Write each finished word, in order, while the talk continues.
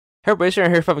Hey everybody,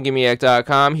 Sharon here from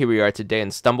VidGamiac.com. Here we are today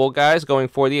in Stumble Guys, going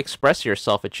for the Express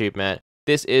Yourself achievement.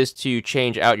 This is to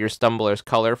change out your Stumbler's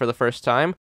color for the first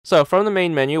time. So from the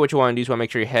main menu, what you want to do is want to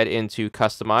make sure you head into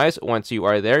Customize. Once you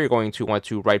are there, you're going to want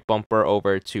to right bumper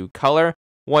over to Color.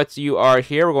 Once you are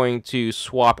here, we're going to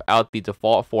swap out the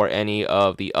default for any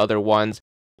of the other ones.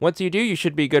 Once you do, you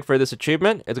should be good for this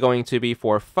achievement. It's going to be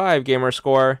for 5 gamer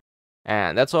score,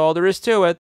 and that's all there is to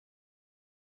it.